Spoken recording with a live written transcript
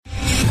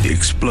The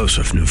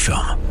explosive new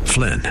film,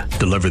 Flynn,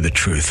 deliver the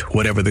truth,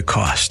 whatever the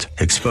cost,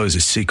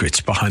 exposes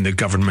secrets behind the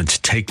government's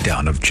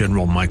takedown of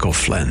General Michael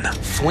Flynn.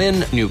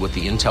 Flynn knew what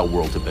the intel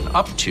world had been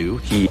up to.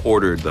 He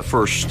ordered the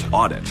first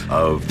audit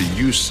of the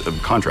use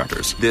of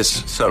contractors.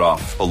 This set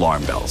off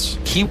alarm bells.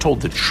 He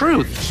told the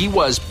truth. He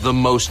was the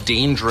most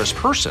dangerous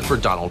person for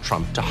Donald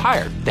Trump to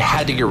hire. They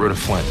had to get rid of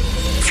Flynn.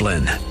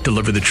 Flynn,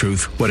 deliver the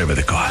truth, whatever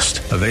the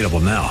cost. Available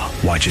now.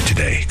 Watch it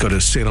today. Go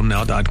to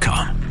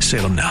salemnow.com.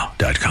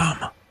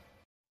 salemnow.com.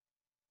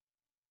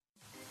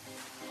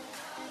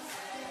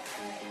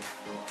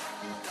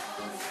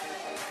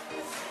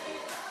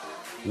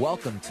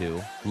 Welcome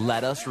to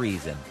Let Us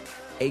Reason,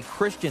 a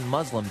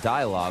Christian-Muslim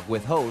dialogue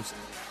with host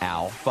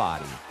Al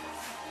Fadi.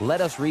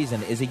 Let Us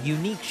Reason is a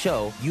unique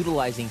show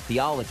utilizing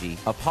theology,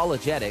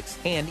 apologetics,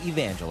 and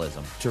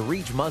evangelism to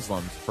reach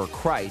Muslims for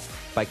Christ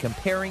by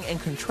comparing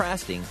and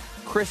contrasting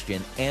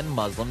Christian and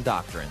Muslim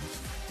doctrines.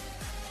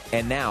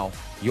 And now,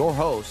 your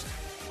host,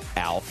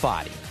 Al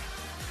Fadi.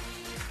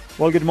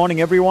 Well, good morning,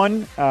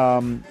 everyone.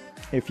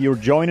 If you're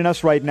joining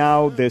us right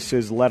now, this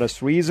is Let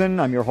Us Reason.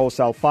 I'm your host,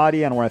 Al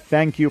Fadi, and I want to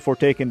thank you for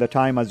taking the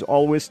time, as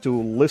always,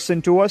 to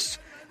listen to us.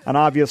 And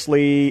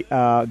obviously,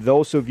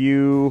 those of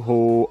you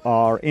who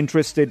are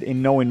interested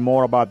in knowing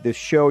more about this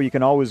show, you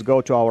can always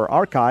go to our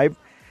archive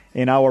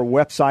in our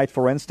website,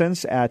 for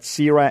instance, at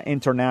CIRA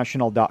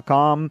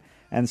international.com.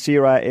 And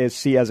CIRA is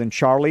C as in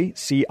Charlie,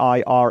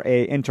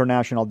 CIRA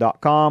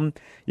international.com.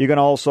 You can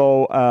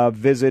also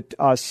visit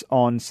us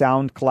on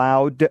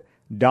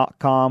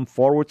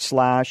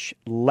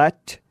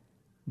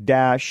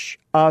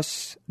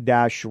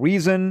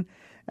SoundCloud.com/let-us-reason.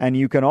 And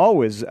you can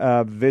always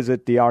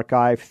visit the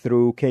archive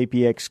through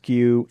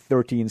KPXQ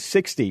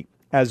 1360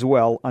 as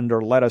well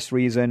under Let Us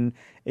Reason,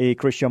 a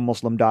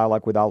Christian-Muslim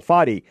dialogue with Al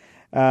Fadi.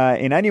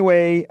 In any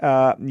way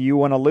you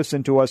want to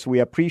listen to us, we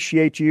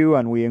appreciate you,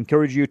 and we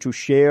encourage you to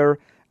share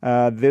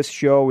this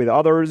show with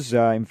others.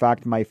 In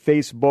fact, my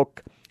Facebook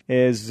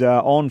is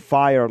on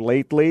fire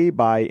lately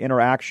by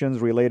interactions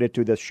related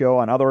to the show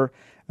and other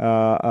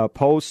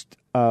post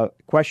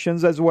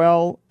questions as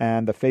well.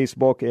 And the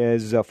Facebook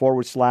is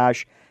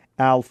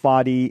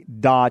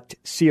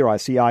 /alfadi.cira,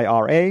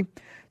 C-I-R-A.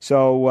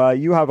 So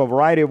you have a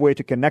variety of ways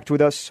to connect with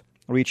us,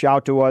 reach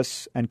out to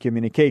us, and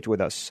communicate with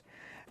us.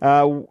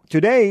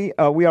 Today,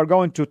 we are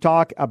going to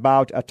talk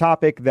about a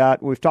topic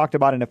that we've talked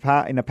about in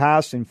the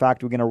past. In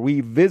fact, we're going to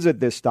revisit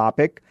this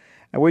topic,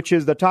 which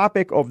is the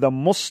topic of the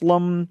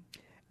Muslim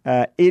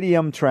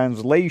idiom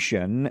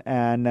translation,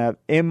 and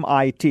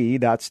MIT,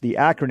 that's the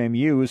acronym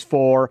used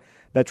for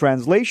the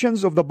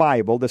translations of the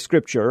Bible, the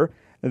scripture,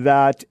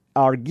 that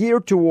are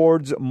geared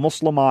towards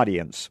Muslim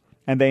audience.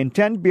 And the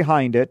intent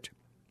behind it,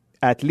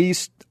 at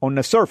least on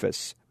the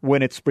surface,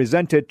 when it's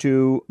presented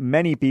to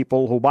many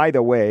people who, by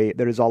the way,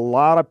 there is a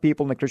lot of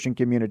people in the Christian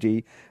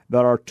community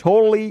that are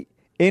totally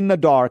in the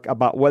dark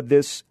about what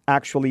this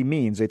actually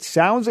means. It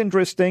sounds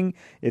interesting,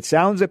 it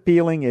sounds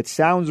appealing, it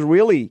sounds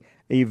really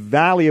a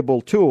valuable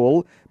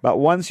tool, but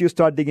once you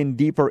start digging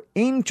deeper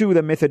into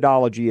the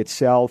methodology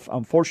itself,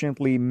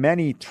 unfortunately,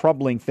 many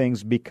troubling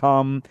things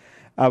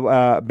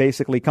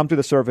basically come to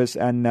the surface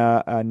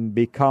and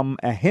become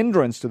a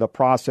hindrance to the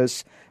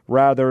process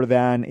rather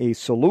than a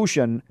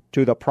solution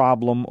to the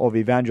problem of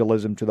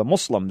evangelism to the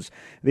Muslims.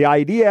 The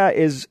idea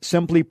is,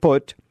 simply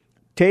put,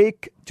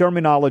 take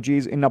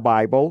terminologies in the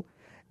Bible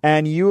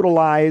and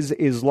utilize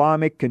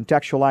Islamic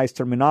contextualized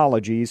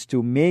terminologies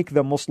to make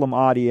the Muslim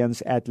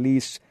audience at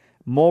least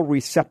more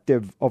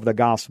receptive of the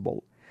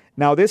gospel.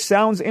 Now, this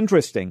sounds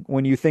interesting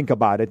when you think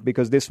about it,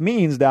 because this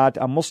means that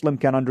a Muslim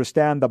can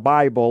understand the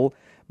Bible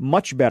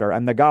much better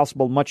and the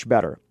gospel much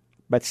better.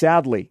 But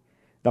sadly,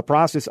 the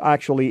process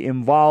actually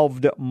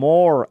involved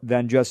more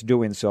than just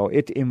doing so.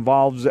 It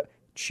involves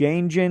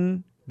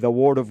changing the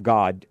Word of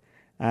God.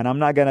 And I'm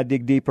not going to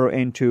dig deeper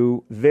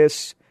into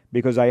this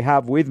because I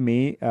have with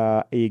me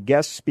a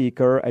guest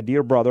speaker, a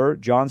dear brother,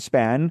 John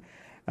Spann,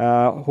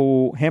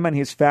 who him and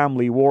his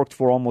family worked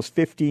for almost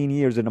 15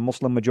 years in a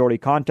Muslim majority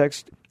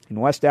context in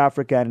West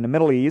Africa and in the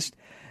Middle East.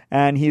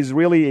 And he's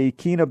really a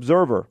keen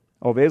observer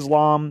of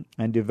Islam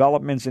and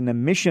developments in the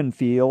mission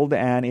field,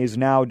 and is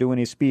now doing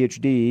his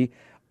PhD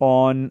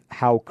on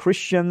how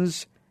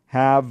Christians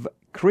have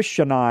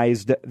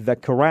Christianized the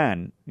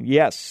Quran.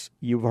 Yes,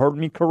 you've heard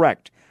me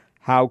correct.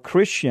 How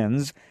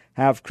Christians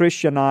have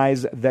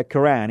Christianized the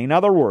Quran. In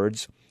other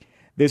words,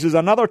 this is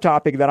another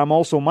topic that I'm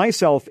also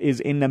myself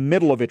is in the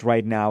middle of it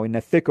right now, in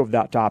the thick of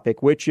that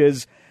topic, which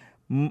is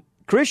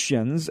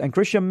Christians and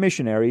Christian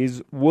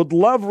missionaries would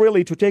love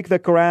really to take the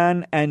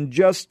Quran and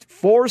just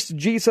force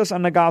Jesus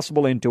and the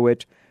gospel into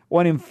it,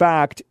 when in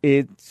fact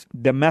it's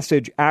the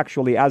message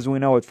actually, as we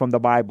know it from the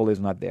Bible,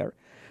 is not there.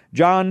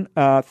 John,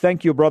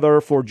 thank you,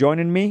 brother, for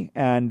joining me,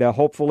 and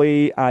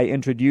hopefully I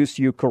introduced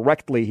you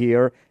correctly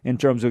here in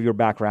terms of your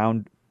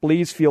background.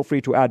 Please feel free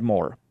to add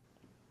more.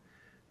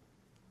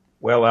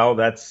 Well, Al,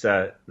 that's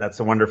a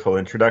wonderful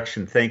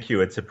introduction. Thank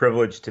you. It's a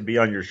privilege to be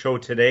on your show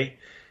today,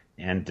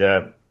 and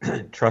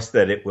trust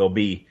that it will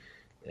be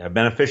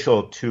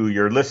beneficial to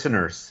your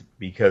listeners,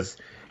 because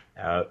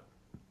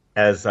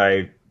as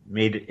I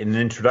made an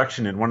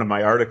introduction in one of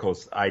my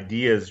articles,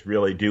 ideas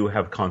really do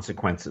have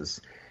consequences.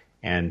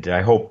 And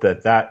I hope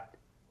that that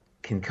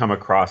can come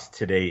across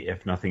today,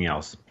 if nothing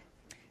else.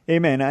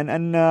 Amen.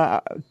 And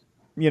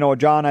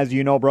John, as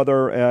you know,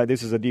 brother,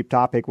 this is a deep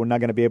topic. We're not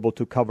going to be able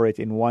to cover it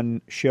in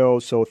one show.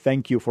 So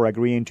thank you for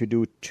agreeing to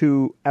do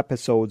 2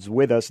 episodes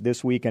with us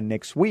this week and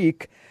next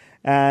week.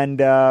 And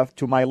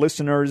to my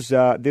listeners,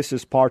 this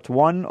is part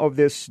 1 of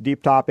this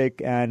deep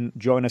topic. And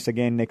join us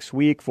again next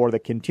week for the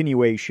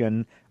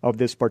continuation of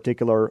this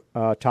particular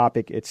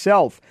topic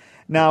itself.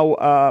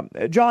 Now,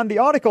 John, the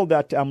article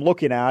that I'm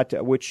looking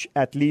at, which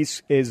at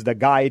least is the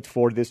guide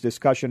for this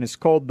discussion, is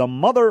called "The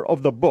Mother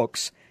of the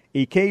Books,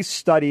 a Case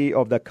Study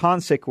of the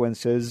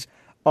Consequences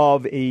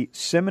of a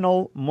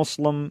Seminal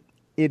Muslim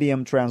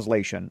Idiom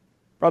Translation."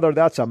 Brother,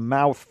 that's a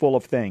mouthful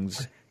of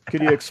things.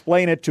 Could you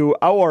explain it to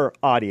our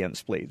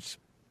audience, please?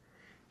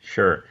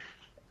 Sure.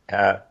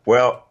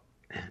 Well,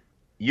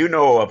 you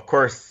know, of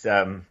course,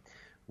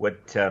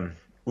 what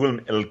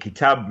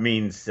al-Kitab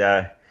means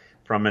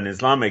from an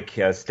Islamic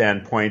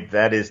standpoint.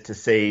 That is to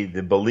say,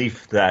 the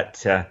belief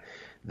that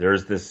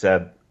there's this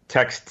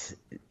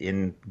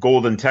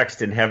golden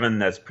text in heaven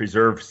that's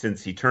preserved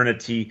since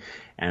eternity,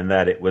 and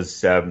that it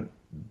was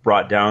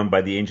brought down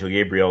by the angel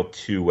Gabriel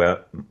to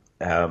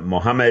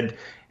Muhammad,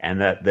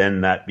 and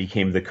that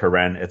became the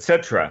Quran,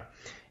 etc.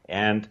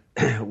 And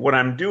what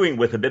I'm doing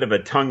with a bit of a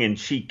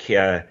tongue-in-cheek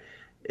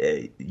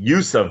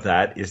use of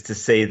that is to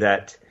say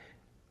that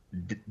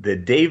the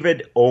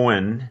David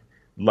Owen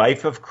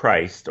Life of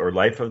Christ, or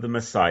Life of the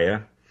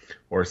Messiah,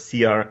 or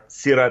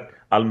Sirat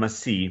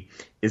al-Masih,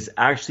 is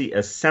actually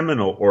a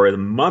seminal, or the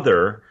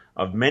mother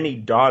of many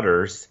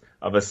daughters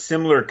of a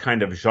similar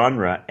kind of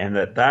genre, and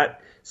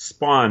that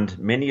spawned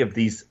many of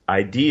these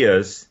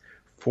ideas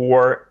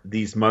for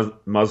these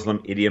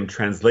Muslim idiom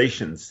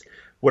translations.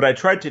 What I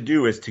tried to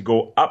do is to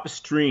go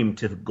upstream,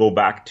 to go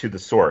back to the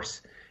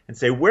source and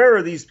say, where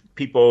are these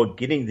people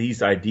getting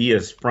these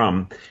ideas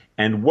from,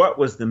 and what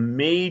was the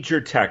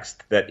major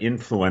text that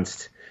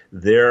influenced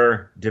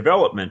their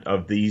development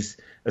of these,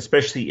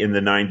 especially in the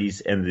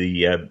 90s and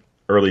the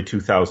early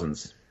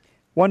 2000s.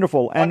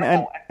 Wonderful.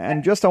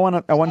 And just I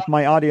want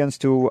my audience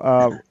to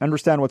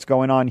understand what's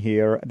going on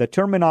here. The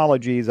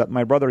terminologies that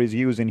my brother is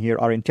using here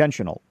are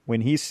intentional.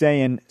 When he's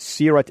saying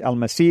Sirat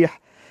al-Masih,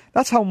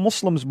 that's how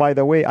Muslims, by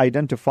the way,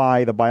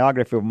 identify the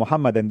biography of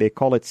Muhammad, and they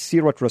call it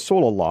Sirat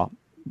Rasulullah,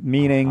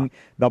 meaning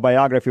the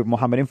biography of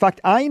Muhammad. In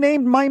fact, I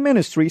named my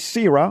ministry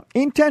Sira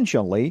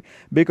intentionally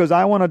because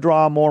I want to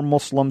draw more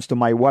Muslims to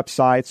my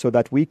website so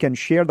that we can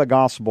share the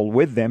gospel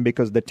with them,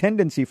 because the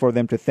tendency for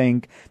them to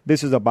think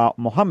this is about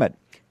Muhammad.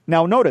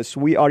 Now, notice,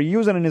 we are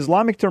using an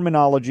Islamic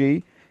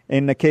terminology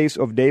in the case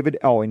of David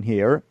Owen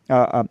here,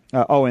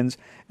 Owens,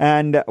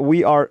 and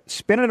we are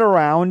spinning it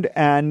around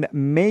and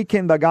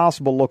making the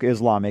gospel look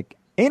Islamic.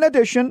 In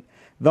addition,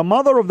 the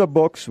mother of the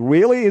books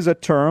really is a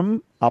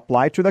term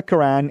applied to the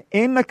Quran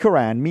in the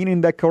Quran,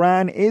 meaning the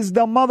Quran is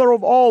the mother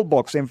of all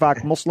books. In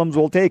fact, Muslims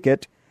will take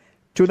it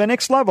to the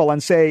next level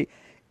and say,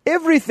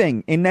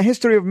 everything in the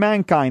history of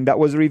mankind that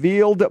was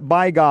revealed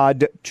by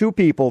God to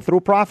people through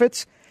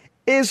prophets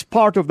is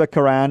part of the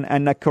Quran,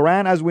 and the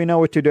Quran as we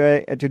know it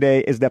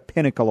today is the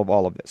pinnacle of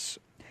all of this.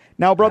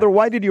 Now, brother,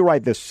 why did you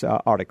write this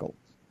article?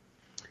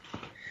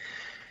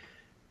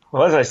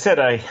 Well, as I said,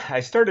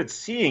 I started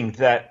seeing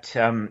that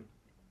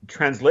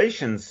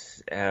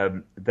translations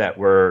that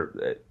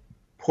were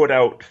put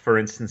out, for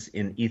instance,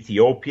 in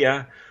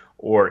Ethiopia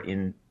or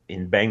in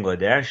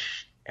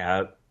Bangladesh,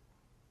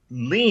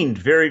 leaned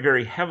very,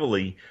 very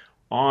heavily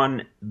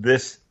on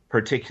this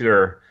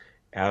particular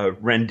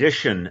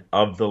rendition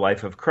of the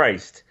life of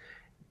Christ.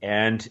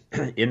 And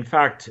in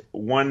fact,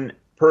 one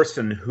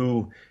person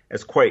who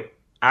is quite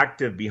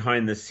active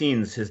behind the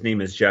scenes, his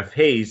name is Jeff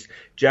Hayes.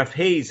 Jeff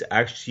Hayes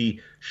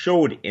actually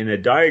showed in a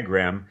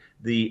diagram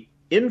the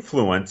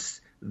influence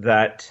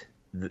that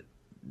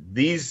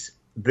this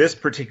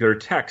particular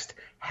text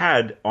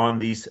had on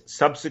these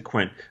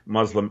subsequent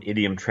Muslim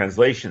idiom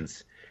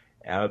translations.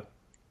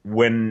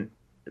 When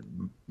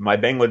my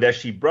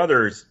Bangladeshi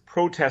brothers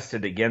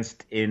protested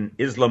against an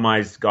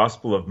Islamized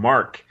Gospel of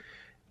Mark,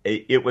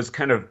 it was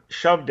kind of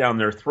shoved down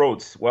their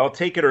throats. Well,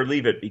 take it or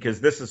leave it,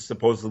 because this is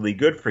supposedly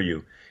good for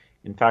you.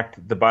 In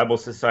fact, the Bible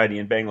Society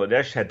in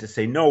Bangladesh had to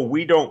say, no,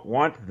 we don't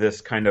want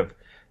this kind of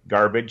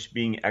garbage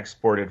being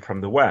exported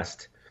from the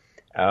West.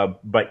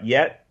 But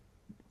yet,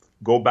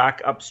 go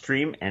back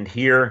upstream, and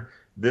here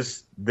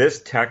this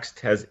text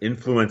has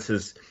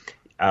influences.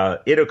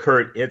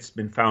 It's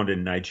been found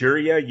in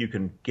Nigeria. You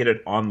can get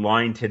it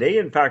online today.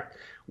 In fact,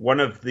 one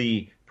of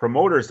the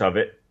promoters of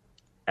it,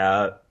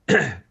 a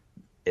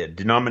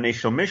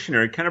denominational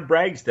missionary, kind of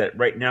brags that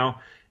right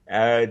now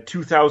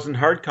 2,000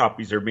 hard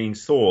copies are being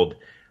sold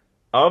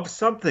of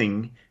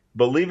something,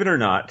 believe it or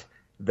not,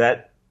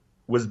 that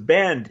was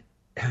banned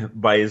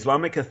by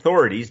Islamic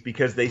authorities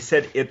because they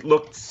said it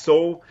looked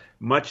so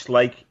much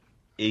like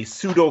a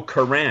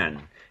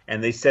pseudo-Quran,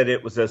 and they said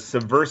it was a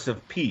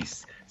subversive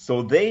piece.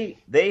 So they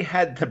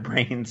had the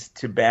brains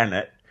to ban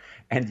it,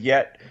 and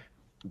yet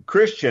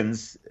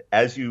Christians,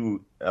 as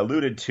you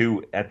alluded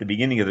to at the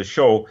beginning of the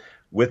show,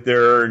 with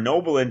their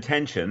noble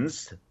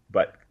intentions,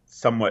 but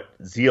somewhat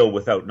zeal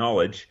without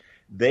knowledge,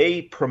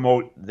 they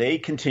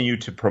continue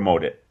to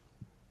promote it.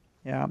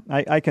 Yeah,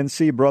 I can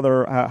see,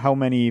 brother, how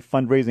many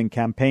fundraising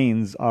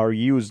campaigns are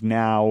used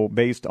now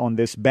based on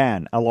this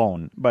ban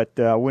alone, but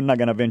we're not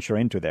going to venture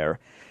into there.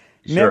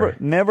 Sure.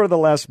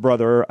 Nevertheless,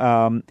 brother,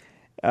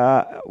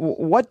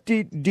 what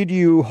did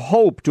you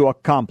hope to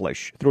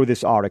accomplish through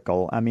this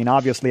article? I mean,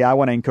 obviously, I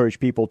want to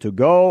encourage people to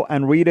go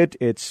and read it.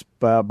 It's,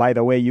 by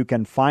the way, you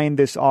can find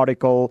this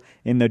article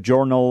in the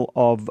Journal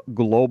of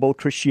Global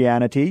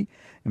Christianity.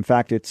 In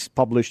fact, it's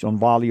published on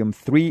Volume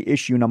 3,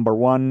 Issue Number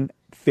 1,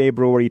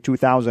 February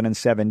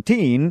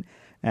 2017,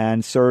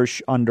 and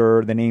search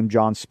under the name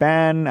John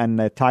Spann. And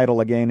the title,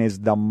 again,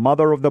 is The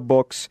Mother of the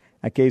Books,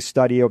 a case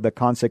study of the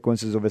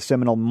consequences of a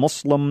seminal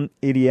Muslim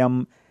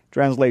idiom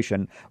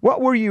translation.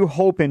 What were you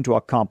hoping to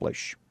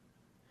accomplish?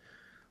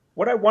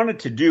 What I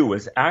wanted to do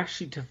was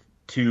actually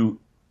to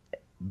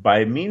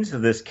by means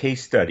of this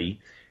case study,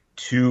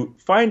 to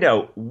find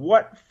out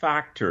what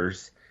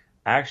factors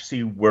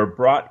actually were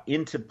brought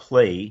into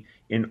play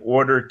in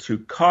order to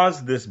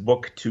cause this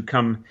book to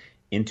come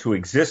into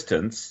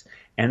existence,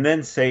 and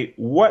then say,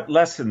 what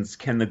lessons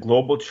can the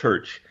global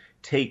church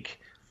take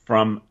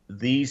from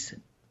these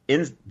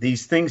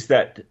things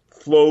that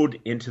flowed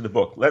into the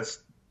book?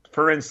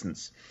 For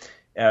instance,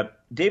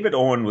 David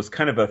Owen was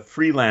kind of a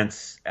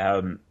freelance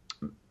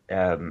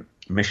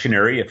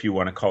missionary, if you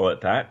want to call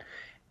it that,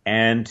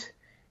 and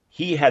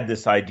he had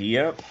this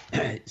idea,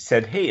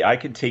 said, hey, I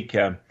can take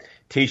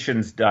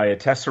Tatian's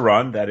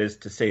Diatessaron, that is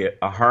to say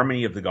a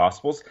harmony of the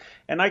Gospels,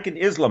 and I can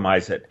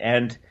Islamize it,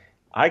 and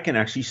I can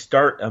actually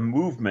start a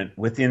movement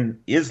within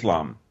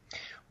Islam.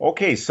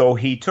 Okay, so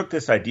he took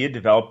this idea,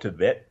 developed a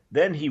bit,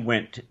 then he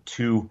went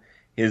to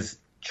his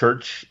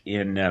church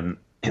in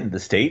the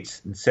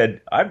States and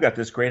said, I've got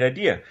this great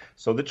idea.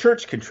 So the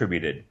church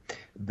contributed.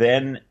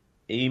 Then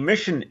a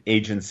mission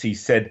agency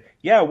said,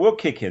 yeah, we'll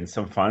kick in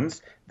some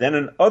funds. Then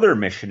another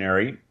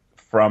missionary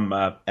from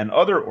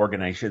another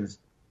organization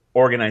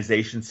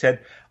said,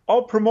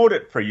 I'll promote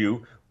it for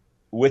you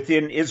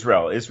within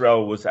Israel.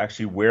 Israel was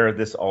actually where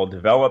this all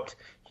developed.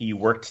 He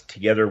worked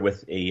together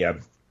with a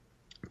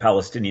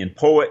Palestinian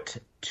poet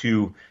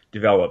to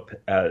develop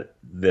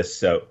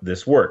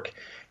this work.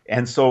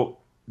 And so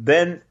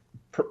then,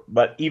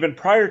 but even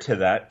prior to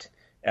that,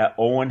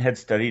 Owen had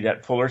studied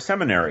at Fuller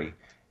Seminary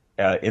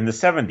in the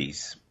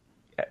 70s.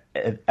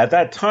 At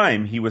that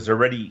time, he was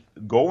already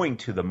going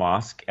to the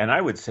mosque, and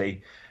I would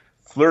say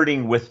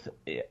flirting with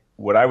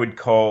what I would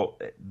call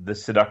the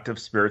seductive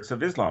spirits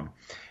of Islam.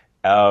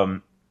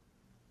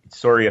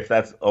 Sorry if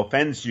that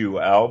offends you,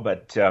 Al,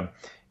 but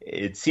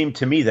it seemed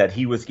to me that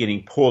he was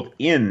getting pulled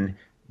in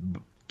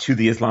to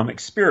the Islamic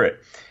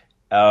spirit.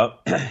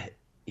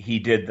 He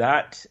did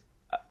that,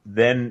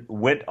 then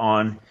went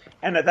on,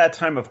 and at that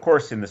time, of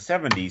course, in the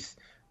 70s,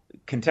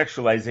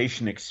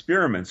 contextualization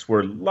experiments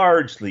were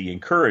largely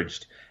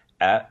encouraged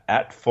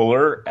at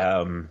Fuller.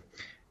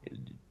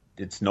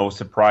 It's no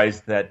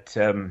surprise that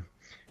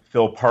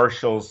Phil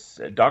Parshall's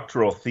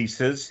doctoral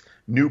thesis,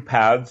 New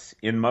Paths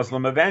in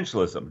Muslim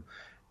Evangelism.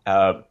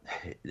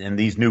 And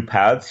these new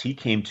paths, he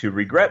came to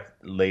regret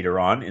later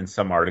on in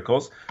some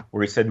articles,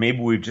 where he said, maybe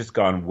we've just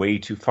gone way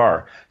too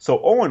far.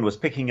 So Owen was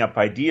picking up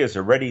ideas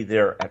already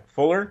there at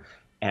Fuller,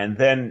 and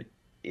then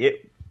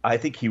I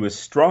think he was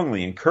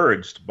strongly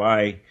encouraged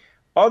by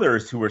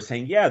others who were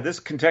saying, yeah, this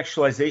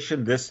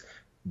contextualization, this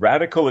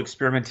radical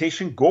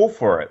experimentation, go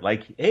for it.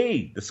 Like,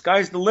 hey, the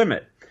sky's the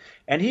limit.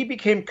 And he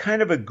became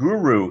kind of a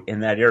guru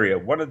in that area.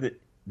 One of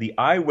the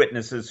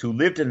eyewitnesses who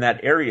lived in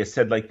that area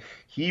said, like,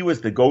 he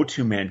was the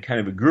go-to man, kind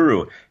of a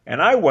guru.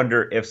 And I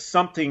wonder if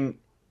something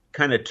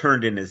kind of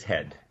turned in his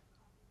head.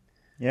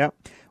 Yeah.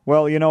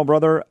 Well, you know,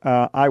 brother,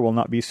 I will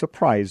not be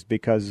surprised,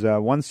 because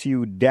once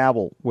you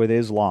dabble with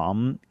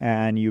Islam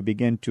and you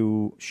begin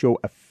to show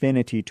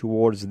affinity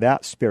towards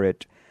that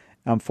spirit,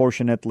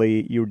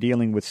 unfortunately, you're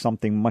dealing with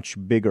something much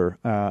bigger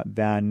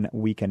than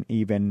we can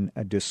even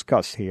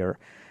discuss here.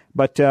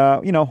 But,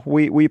 you know,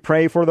 we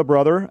pray for the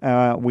brother.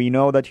 We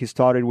know that he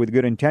started with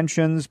good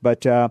intentions,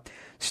 but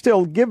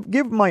still,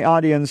 give my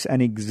audience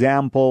an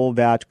example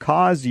that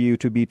caused you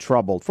to be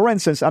troubled. For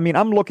instance, I mean,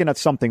 I'm looking at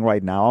something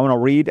right now. I want to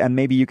read, and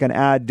maybe you can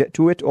add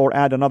to it or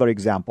add another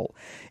example.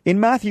 In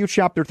Matthew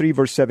chapter 3,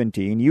 verse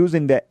 17,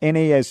 using the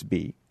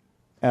NASB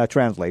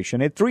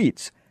translation, it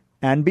reads,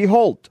 "And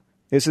behold,"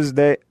 this is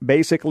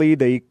basically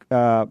the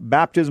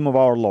baptism of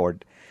our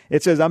Lord.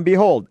 It says, "And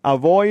behold, a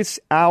voice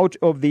out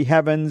of the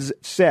heavens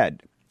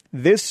said,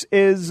 This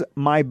is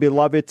my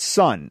beloved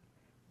Son,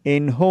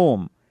 in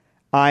whom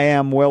I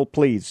am well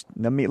pleased."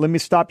 Let me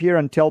stop here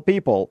and tell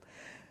people,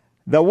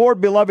 the word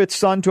beloved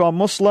son to a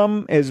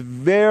Muslim is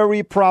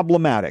very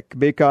problematic,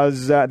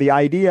 because the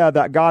idea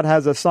that God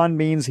has a son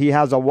means he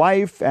has a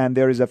wife, and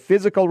there is a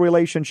physical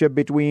relationship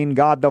between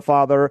God the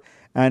Father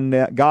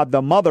and God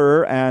the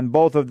Mother, and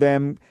both of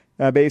them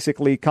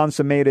basically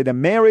consummated a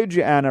marriage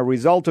and a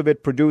result of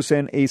it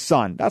producing a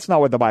son. That's not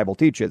what the Bible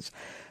teaches.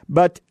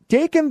 But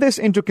taking this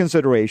into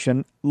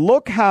consideration,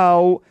 look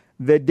how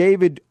the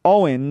David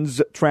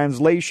Owens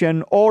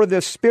translation or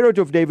the Spirit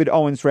of David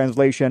Owens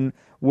translation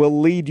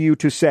will lead you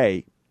to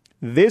say,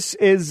 this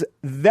is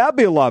the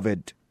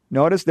beloved.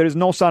 Notice there is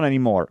no son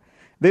anymore.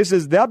 This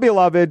is the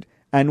beloved,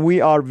 and we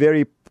are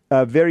very,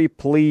 very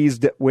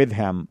pleased with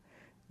him.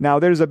 Now,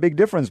 there's a big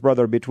difference,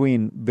 brother,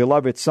 between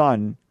beloved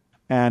son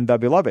and the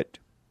beloved.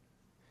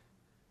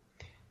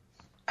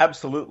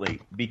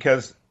 Absolutely,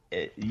 because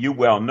you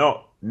well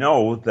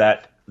know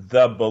that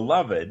the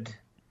beloved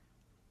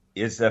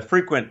is a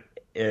frequent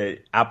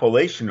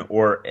appellation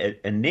or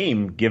a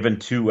name given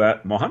to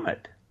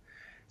Muhammad.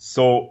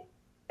 So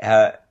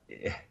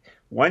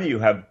when you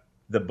have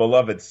the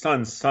beloved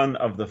son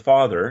of the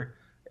Father,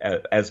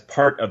 as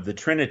part of the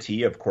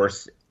Trinity, of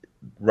course,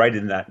 right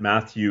in that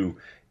Matthew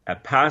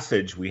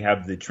passage, we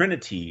have the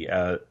Trinity,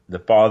 the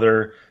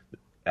Father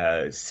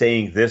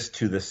saying this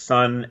to the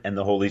Son and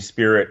the Holy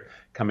Spirit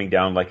coming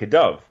down like a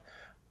dove.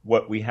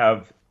 What we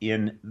have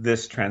in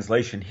this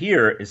translation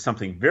here is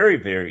something very,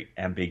 very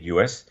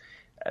ambiguous.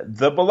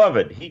 The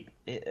beloved,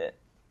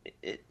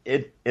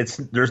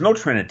 there's no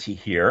Trinity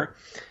here.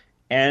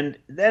 And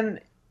then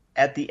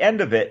at the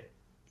end of it,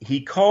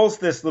 he calls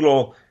this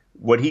little,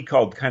 what he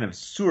called kind of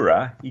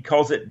surah, he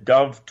calls it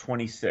Dove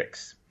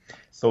 26.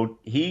 So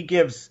he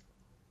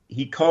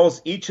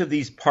calls each of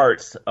these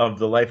parts of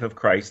the life of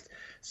Christ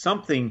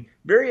something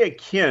very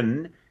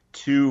akin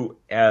to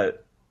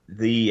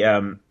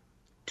the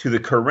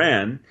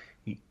Quran.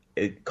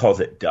 It calls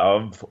it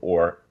dove,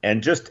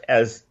 and just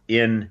as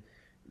in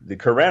the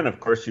Quran, of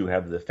course, you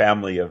have the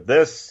family of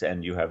this,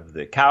 and you have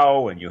the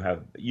cow, and you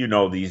have,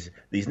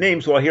 these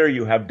names. Well, here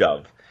you have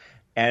dove.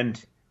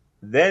 And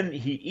then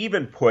he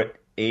even put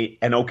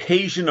an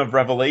occasion of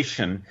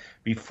revelation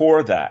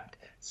before that.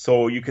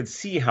 So you can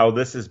see how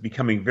this is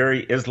becoming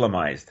very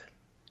Islamized.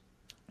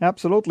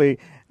 Absolutely.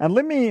 And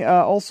let me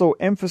also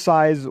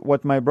emphasize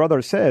what my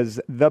brother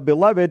says. The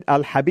beloved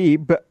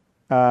Al-Habib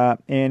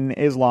in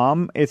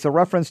Islam, it's a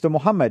reference to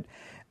Muhammad.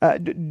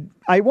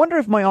 I wonder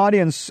if my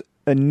audience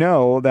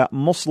know that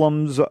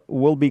Muslims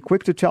will be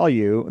quick to tell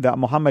you that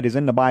Muhammad is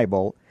in the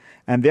Bible.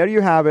 And there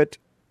you have it.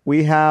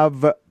 We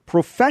have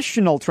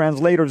professional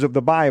translators of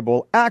the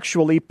Bible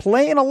actually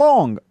playing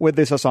along with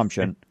this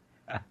assumption.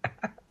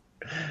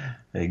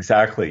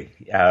 Exactly.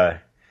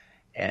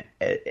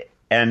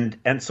 And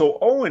so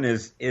Owen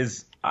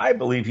is I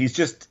believe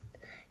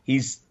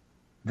he's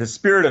the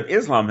spirit of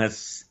Islam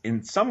has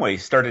in some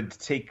ways started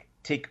to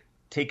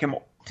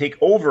take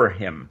over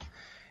him.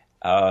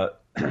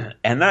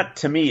 And that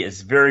to me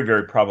is very,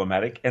 very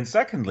problematic. And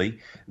secondly,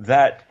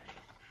 that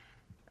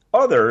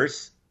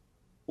others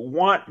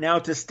want now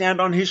to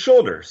stand on his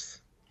shoulders.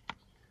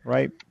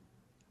 Right.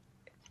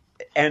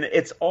 And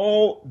it's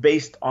all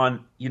based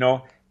on,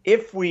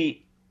 if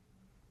we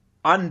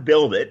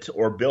unbuild it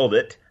or build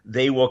it,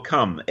 they will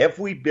come. If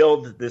we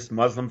build this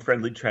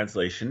Muslim-friendly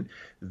translation,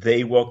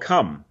 they will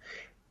come.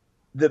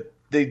 The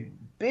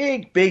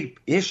big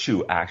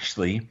issue,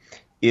 actually,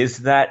 is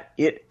that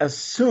it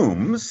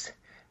assumes,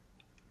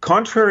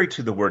 contrary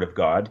to the Word of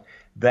God,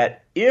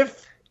 that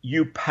if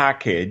you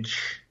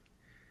package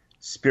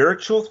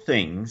spiritual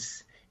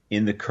things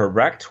in the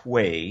correct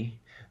way,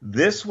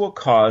 this will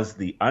cause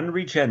the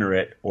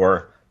unregenerate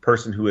or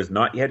person who is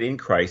not yet in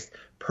Christ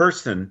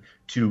person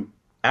to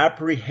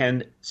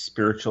apprehend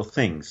spiritual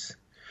things.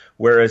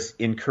 Whereas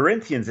in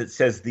Corinthians it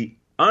says the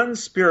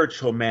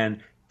unspiritual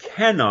man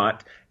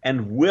cannot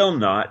and will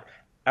not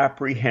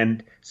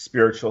apprehend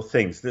spiritual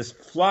things. This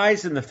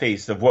flies in the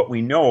face of what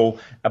we know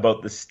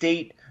about the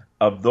state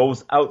of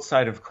those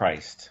outside of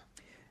Christ.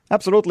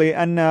 Absolutely.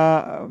 And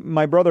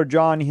my brother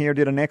John here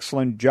did an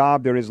excellent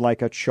job. There is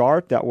like a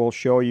chart that will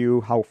show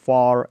you how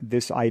far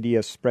this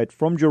idea spread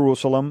from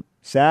Jerusalem.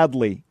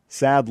 Sadly,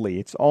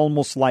 it's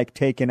almost like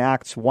taking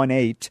Acts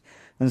 1:8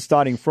 and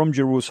starting from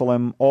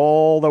Jerusalem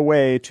all the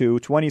way to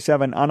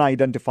 27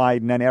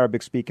 unidentified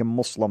non-Arabic-speaking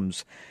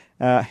Muslims.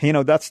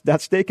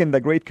 That's taken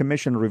the Great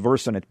Commission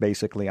reversing it,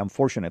 basically,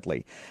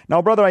 unfortunately.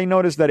 Now, brother, I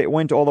noticed that it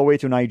went all the way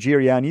to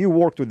Nigeria, and you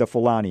worked with the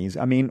Fulanis.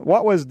 I mean,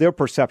 what was their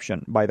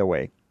perception, by the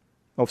way,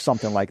 of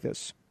something like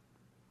this?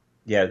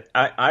 Yeah,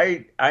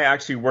 I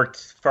actually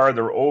worked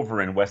farther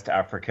over in West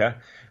Africa,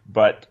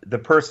 but the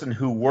person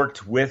who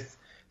worked with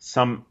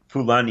some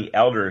Fulani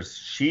elders,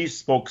 she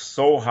spoke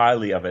so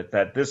highly of it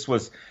that this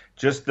was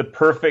just the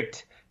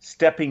perfect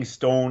stepping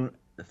stone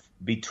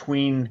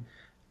between,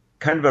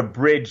 kind of a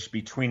bridge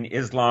between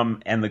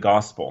Islam and the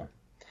gospel.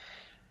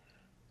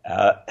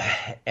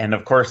 And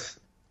of course,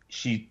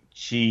 she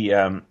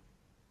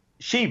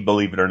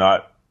believe it or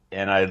not,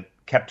 and I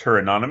kept her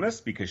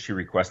anonymous because she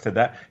requested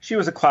that. She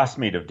was a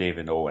classmate of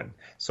David Owen.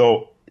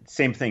 So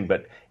same thing,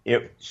 but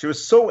she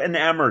was so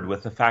enamored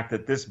with the fact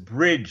that this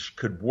bridge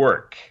could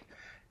work.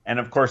 And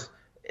of course,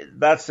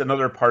 that's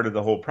another part of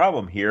the whole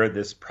problem here,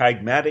 this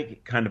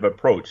pragmatic kind of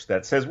approach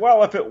that says,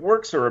 well, if it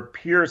works or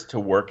appears to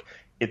work,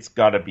 it's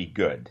got to be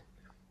good.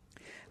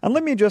 And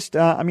let me just,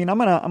 I'm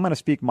gonna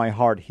speak my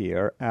heart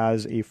here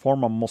as a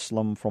former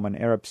Muslim from an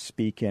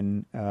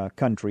Arab-speaking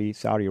country,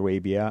 Saudi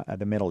Arabia,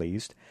 the Middle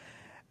East.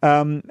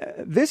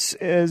 This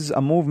is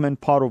a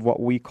movement, part of what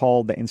we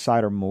call the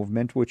Insider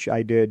Movement, which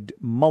I did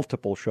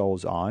multiple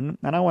shows on,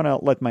 and I want to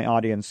let my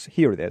audience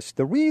hear this.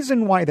 The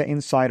reason why the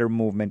Insider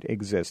Movement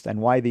exists and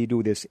why they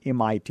do this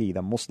MIT,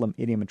 the Muslim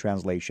Idiom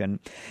Translation,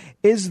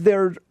 is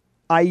their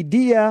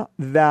idea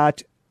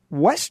that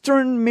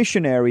Western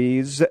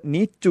missionaries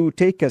need to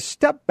take a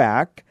step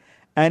back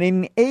and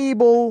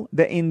enable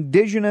the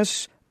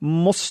indigenous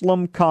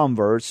Muslim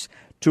converts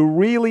to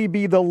really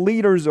be the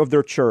leaders of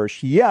their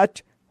church,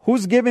 yet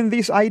who's giving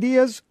these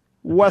ideas?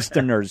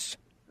 Westerners.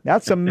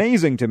 That's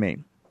amazing to me.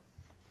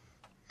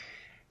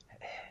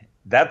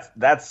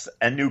 That's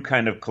a new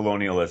kind of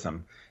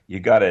colonialism. You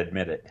got to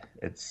admit it.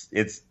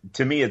 It's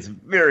to me, it's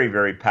very,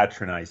 very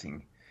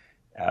patronizing.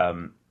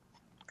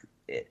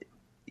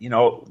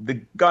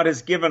 God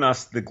has given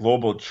us the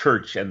global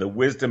church and the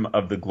wisdom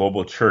of the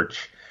global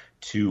church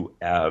to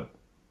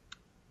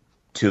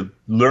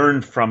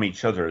learn from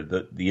each other.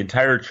 The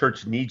entire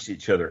church needs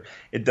each other.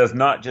 It does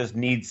not just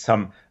need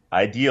some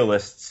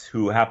idealists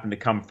who happen to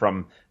come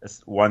from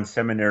one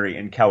seminary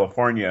in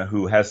California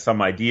who has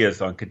some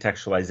ideas on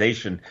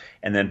contextualization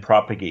and then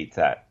propagate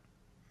that.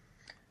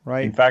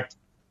 Right.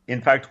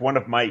 In fact, one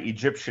of my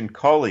Egyptian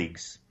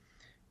colleagues,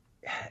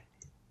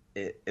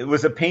 it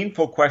was a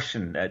painful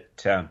question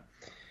that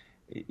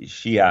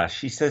she asked.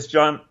 She says,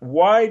 "John,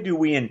 why do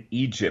we in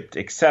Egypt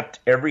accept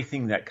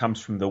everything that comes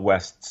from the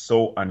West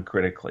so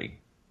uncritically?"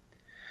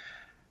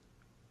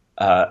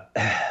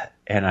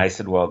 And I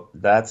said, well,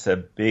 that's a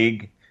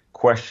big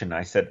question.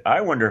 I said,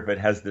 I wonder if it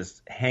has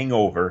this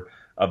hangover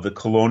of the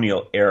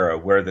colonial era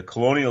where the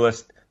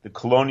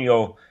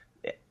colonial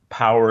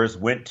powers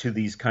went to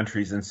these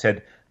countries and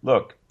said,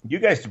 look, you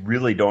guys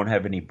really don't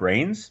have any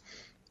brains.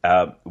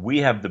 We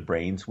have the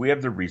brains. We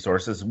have the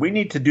resources. We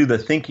need to do the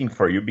thinking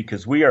for you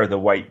because we are the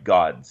white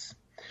gods.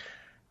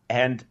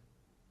 And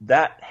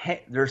that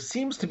there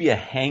seems to be a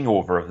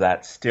hangover of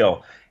that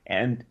still.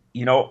 And,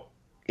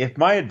 if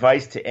my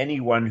advice to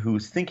anyone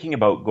who's thinking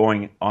about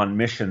going on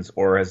missions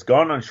or has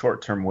gone on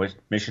short-term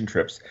mission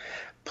trips,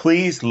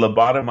 please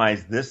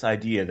lobotomize this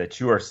idea that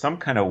you are some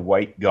kind of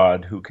white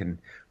god who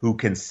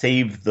can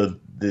save the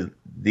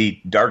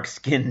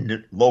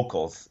dark-skinned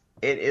locals.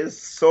 It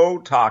is so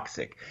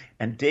toxic.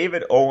 And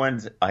David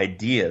Owen's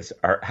ideas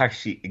are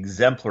actually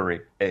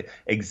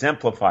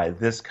exemplify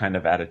this kind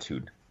of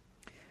attitude.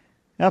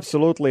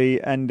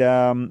 Absolutely. And,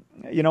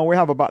 we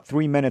have about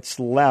 3 minutes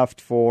left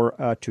for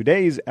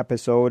today's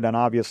episode, and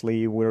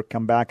obviously we'll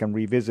come back and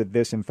revisit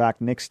this. In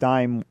fact, next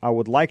time I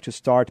would like to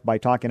start by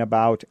talking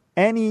about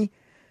any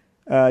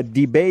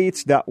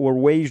debates that were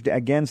waged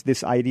against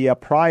this idea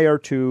prior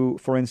to,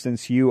 for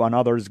instance, you and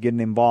others getting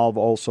involved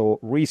also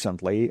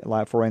recently.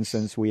 Like, for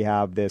instance, we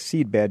have the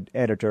Seedbed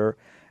editor,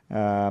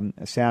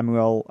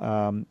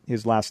 Samuel,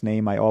 his last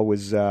name I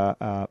always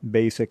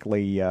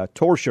basically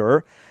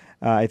torture.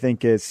 I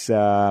think it's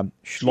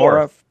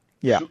Schlorf.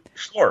 Yeah.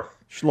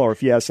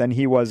 Schlorf, yes. And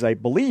he was, I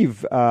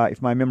believe,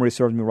 if my memory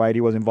serves me right,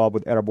 he was involved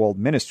with Arab World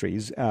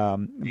Ministries.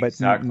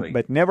 Exactly.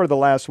 But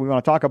nevertheless, we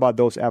want to talk about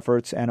those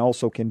efforts and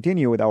also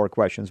continue with our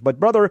questions. But,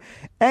 brother,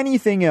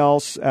 anything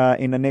else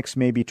in the next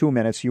maybe 2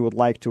 minutes you would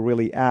like to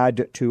really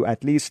add to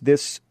at least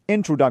this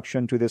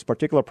introduction to this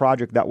particular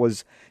project that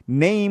was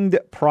named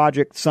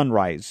Project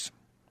Sunrise?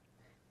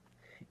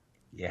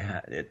 Yeah,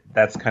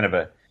 that's kind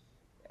of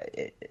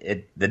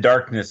the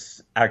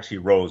darkness actually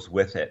rose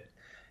with it.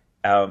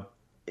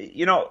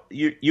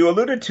 You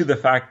alluded to the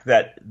fact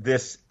that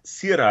this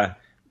Sirah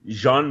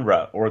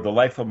genre, or the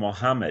life of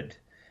Muhammad,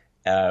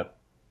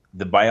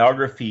 the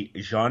biography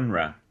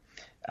genre,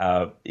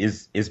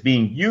 is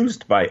being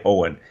used by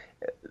Owen.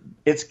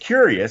 It's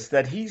curious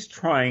that he's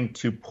trying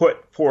to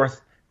put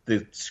forth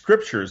the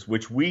scriptures,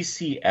 which we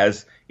see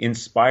as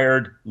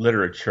inspired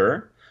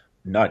literature,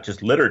 not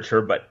just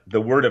literature, but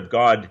the Word of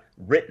God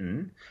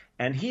written.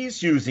 And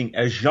he's using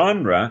a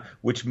genre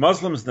which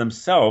Muslims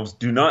themselves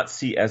do not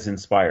see as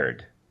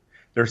inspired.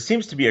 There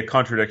seems to be a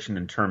contradiction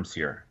in terms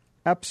here.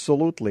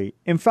 Absolutely.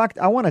 In fact,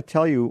 I want to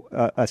tell you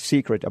a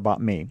secret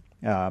about me.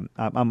 I'm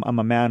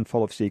a man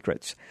full of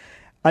secrets.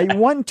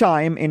 One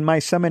time in my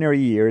seminary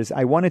years,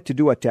 I wanted to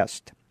do a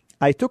test.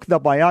 I took the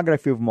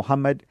biography of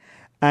Muhammad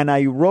and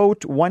I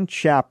wrote one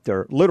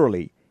chapter,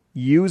 literally,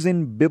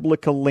 using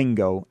biblical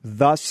lingo,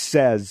 thus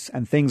says,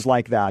 and things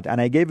like that.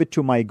 And I gave it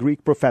to my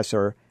Greek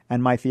professor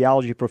and my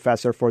theology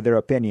professor for their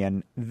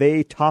opinion.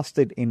 They tossed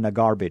it in the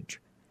garbage.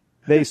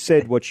 They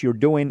said, what you're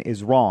doing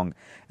is wrong.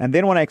 And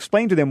then when I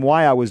explained to them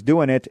why I was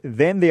doing it,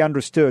 then they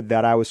understood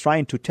that I was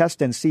trying to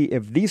test and see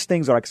if these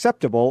things are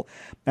acceptable.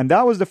 And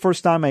that was the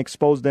first time I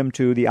exposed them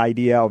to the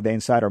idea of the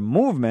Insider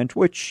Movement,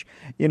 which,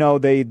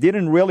 they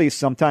didn't really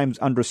sometimes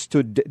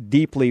understood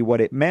deeply what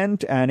it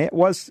meant. And it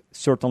was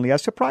certainly a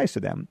surprise to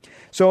them.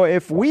 So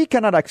if we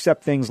cannot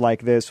accept things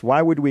like this,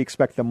 why would we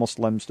expect the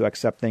Muslims to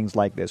accept things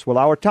like this? Well,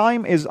 our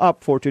time is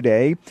up for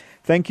today.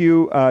 Thank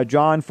you,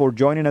 John, for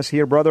joining us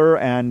here, brother.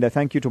 And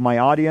thank you to my my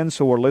audience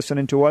who are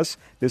listening to us.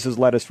 This is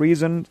Let Us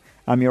Reason.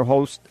 I'm your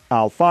host,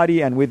 Al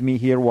Fadi, and with me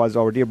here was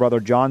our dear brother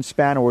John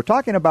Span. We're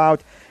talking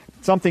about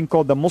something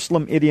called the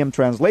Muslim Idiom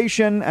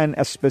Translation and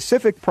a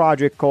specific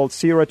project called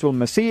Siratul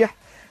Masih,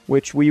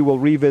 which we will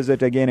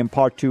revisit again in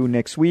part 2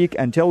 next week.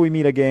 Until we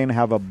meet again,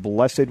 have a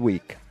blessed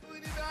week.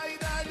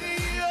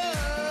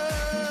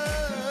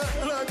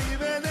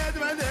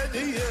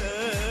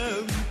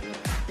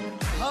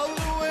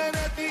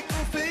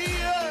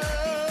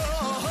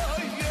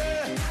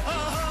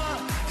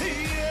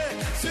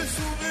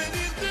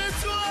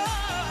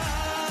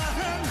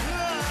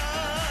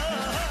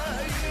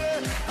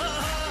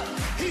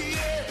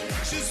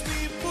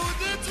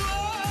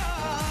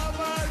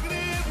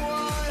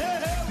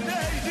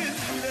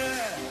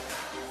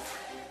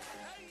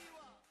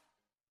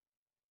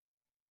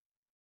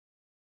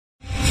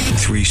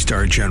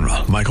 Three-star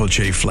General Michael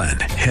J. Flynn,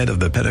 head of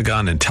the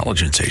Pentagon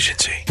Intelligence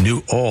Agency,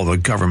 knew all the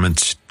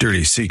government's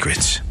dirty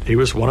secrets. He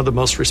was one of the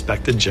most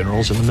respected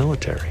generals in the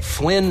military.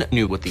 Flynn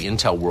knew what the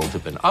intel world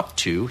had been up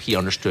to. He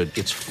understood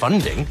its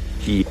funding.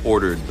 He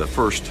ordered the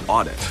first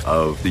audit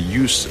of the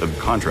use of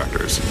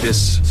contractors.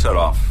 This set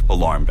off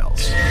alarm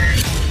bells.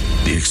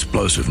 The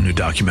explosive new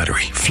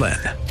documentary, Flynn,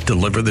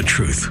 Deliver the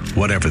Truth,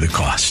 Whatever the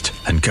Cost,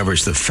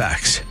 uncovers the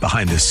facts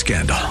behind this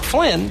scandal.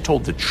 Flynn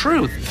told the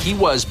truth. He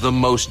was the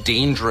most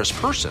dangerous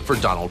person for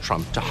Donald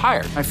Trump to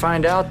hire. I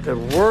find out the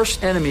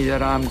worst enemy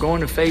that I'm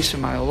going to face in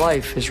my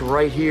life is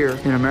right here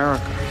in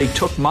America. They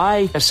took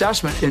my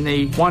assessment and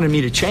they wanted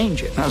me to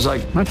change it. And I was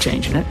like, I'm not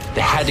changing it.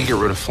 They had to get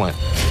rid of Flynn.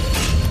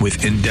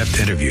 With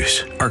in-depth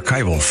interviews,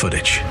 archival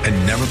footage,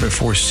 and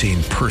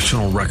never-before-seen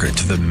personal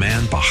records of the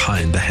man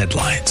behind the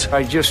headlines.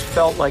 I just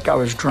felt like I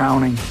was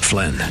drowning.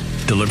 Flynn,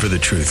 Deliver the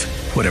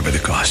Truth, Whatever the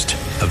Cost.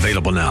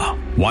 Available now.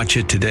 Watch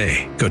it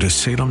today. Go to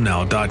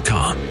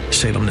salemnow.com.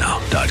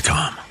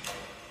 salemnow.com.